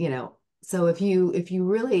 and so if you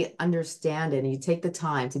really understand it and you take the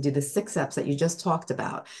time to do the 6 steps that you just talked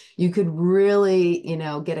about, you could really,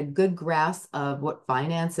 get a good grasp of what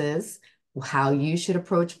finance is, how you should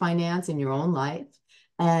approach finance in your own life,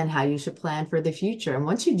 and how you should plan for the future. And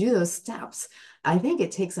once you do those steps, I think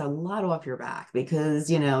it takes a lot off your back because,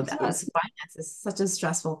 It does. finance is such a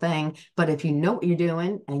stressful thing. But if you know what you're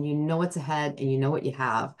doing and you know what's ahead and you know what you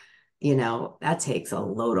have, that takes a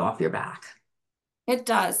load off your back. It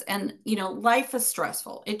does. And, life is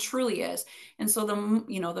stressful. It truly is. And so the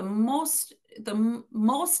most,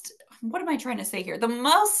 what am I trying to say here? The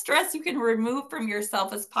most stress you can remove from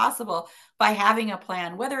yourself as possible by having a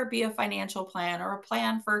plan, whether it be a financial plan or a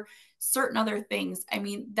plan for certain other things. I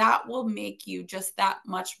mean, that will make you just that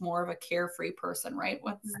much more of a carefree person, right?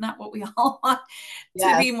 Isn't that what we all want,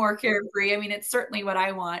 to be Yes. more carefree? I mean, it's certainly what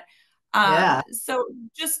I want. Yeah. So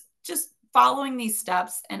just following these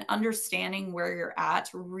steps and understanding where you're at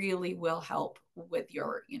really will help with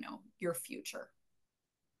your future.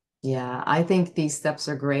 Yeah, I think these steps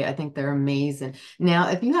are great. I think they're amazing.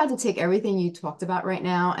 Now, if you had to take everything you talked about right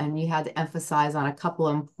now and you had to emphasize on a couple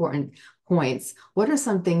of important points, what are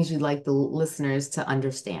some things you'd like the listeners to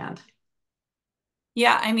understand?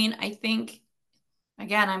 Yeah, I mean, I think,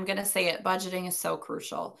 again, I'm going to say it, budgeting is so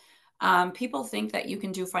crucial. People think that you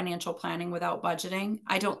can do financial planning without budgeting.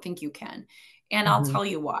 I don't think you can. And I'll Mhm. tell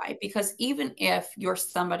you why. Because even if you're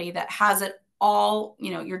somebody that has it all,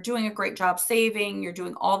 you're doing a great job saving, you're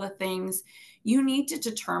doing all the things, you need to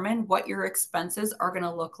determine what your expenses are going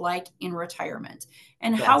to look like in retirement.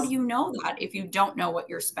 And how do Yes. you know that if you don't know what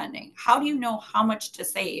you're spending? How do you know how much to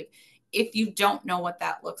save if you don't know what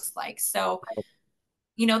that looks like? So,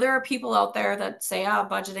 there are people out there that say,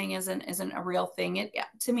 budgeting isn't a real thing. Yeah,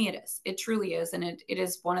 to me, it is. It truly is. And it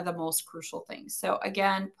is one of the most crucial things. So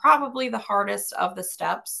again, probably the hardest of the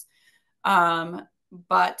steps,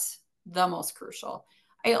 but the most crucial.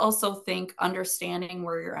 I also think understanding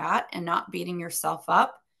where you're at and not beating yourself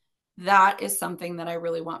up, that is something that I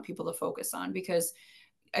really want people to focus on because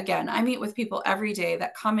again, I meet with people every day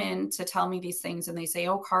that come in to tell me these things and they say,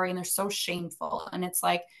 "Oh, Kari," and they're so shameful. And it's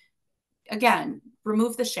like, again,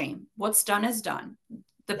 remove the shame. What's done is done.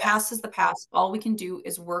 The past Yes. is the past. All we can do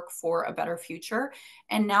is work for a better future.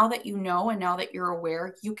 And now that you know, and now that you're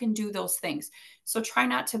aware, you can do those things. So try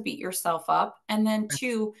not to beat yourself up. And then,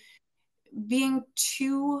 two, being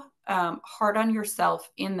too hard on yourself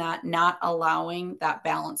in that not allowing that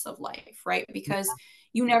balance of life, right? Because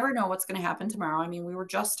you never know what's going to happen tomorrow. I mean, we were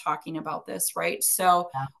just talking about this, right? So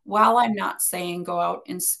Yeah. while I'm not saying go out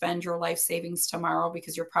and spend your life savings tomorrow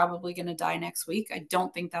because you're probably going to die next week, I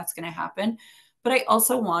don't think that's going to happen. But I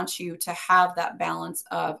also want you to have that balance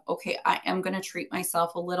of, okay, I am going to treat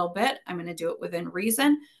myself a little bit. I'm going to do it within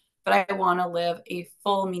reason, but I want to live a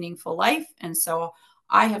full, meaningful life. And so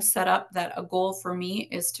I have set up that a goal for me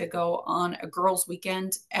is to go on a girls'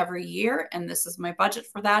 weekend every year, and this is my budget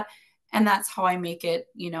for that. And that's how I make it,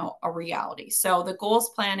 a reality. So the goals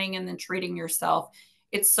planning and then treating yourself,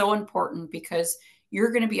 it's so important because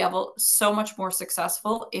you're going to be able so much more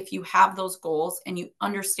successful if you have those goals and you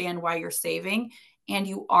understand why you're saving and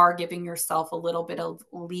you are giving yourself a little bit of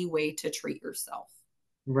leeway to treat yourself.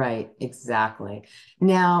 Right, exactly.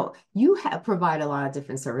 Now, you have provide a lot of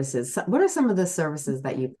different services. What are some of the services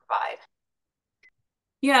that you provide?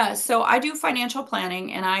 Yeah, so I do financial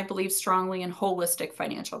planning and I believe strongly in holistic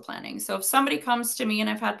financial planning. So if somebody comes to me, and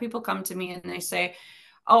I've had people come to me and they say,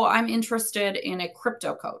 "Oh, I'm interested in a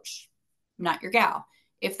crypto coach," not your gal.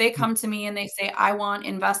 If they come to me and they say, "I want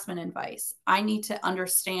investment advice," I need to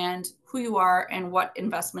understand who you are and what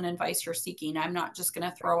investment advice you're seeking. I'm not just going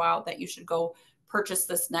to throw out that you should go purchase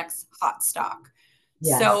this next hot stock.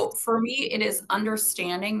 Yes, So for me, it is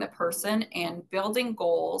understanding the person and building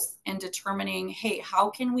goals and determining, hey, how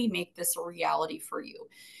can we make this a reality for you?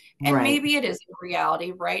 And right, maybe it is a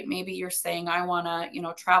reality, right? Maybe you're saying, I want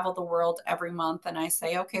to, travel the world every month. And I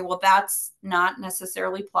say, okay, well, that's not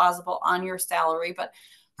necessarily plausible on your salary, but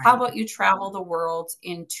how right. about you travel the world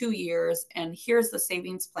in 2 years? And here's the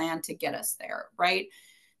savings plan to get us there, right?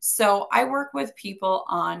 So I work with people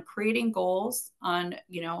on creating goals, on,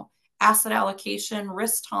 asset allocation,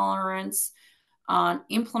 risk tolerance, on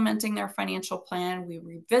implementing their financial plan. We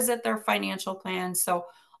revisit their financial plan. So,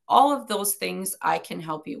 all of those things I can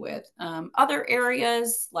help you with. Other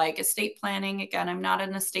areas like estate planning, again, I'm not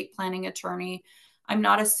an estate planning attorney. I'm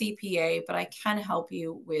not a CPA, but I can help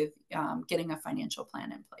you with getting a financial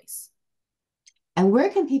plan in place. And where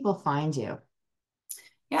can people find you?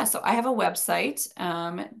 Yeah, so I have a website,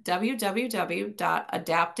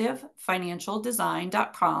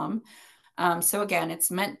 www.adaptivefinancialdesign.com. So again,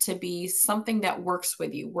 it's meant to be something that works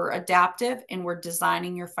with you. We're adaptive and we're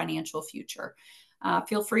designing your financial future.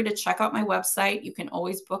 Feel free to check out my website. You can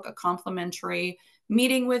always book a complimentary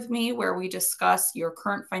meeting with me where we discuss your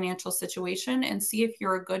current financial situation and see if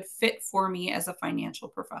you're a good fit for me as a financial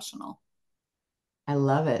professional. I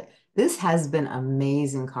love it. This has been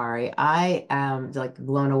amazing, Kari. I am like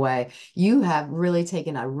blown away. You have really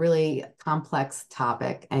taken a really complex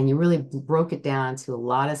topic and you really broke it down to a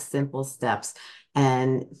lot of simple steps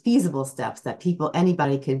and feasible steps that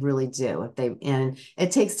anybody could really do if they, and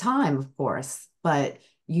it takes time, of course, but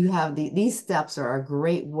you have these steps are a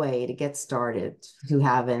great way to get started to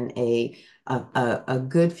having a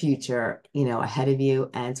good future, ahead of you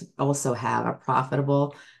and to also have a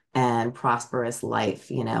profitable and prosperous life,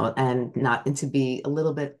 and not and to be a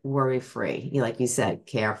little bit worry free, like you said,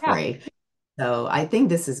 Yeah. carefree. So I think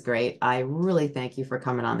this is great. I really thank you for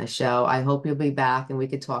coming on the show. I hope you'll be back and we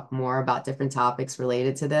could talk more about different topics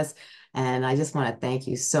related to this. And I just want to thank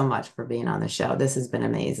you so much for being on the show. This has been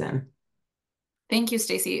amazing. Thank you,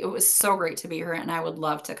 Stacey. It was so great to be here, and I would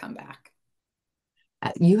love to come back.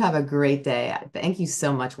 You have a great day. Thank you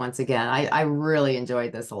so much once again. I really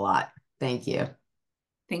enjoyed this a lot. Thank you.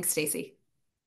 Thanks, Stacey.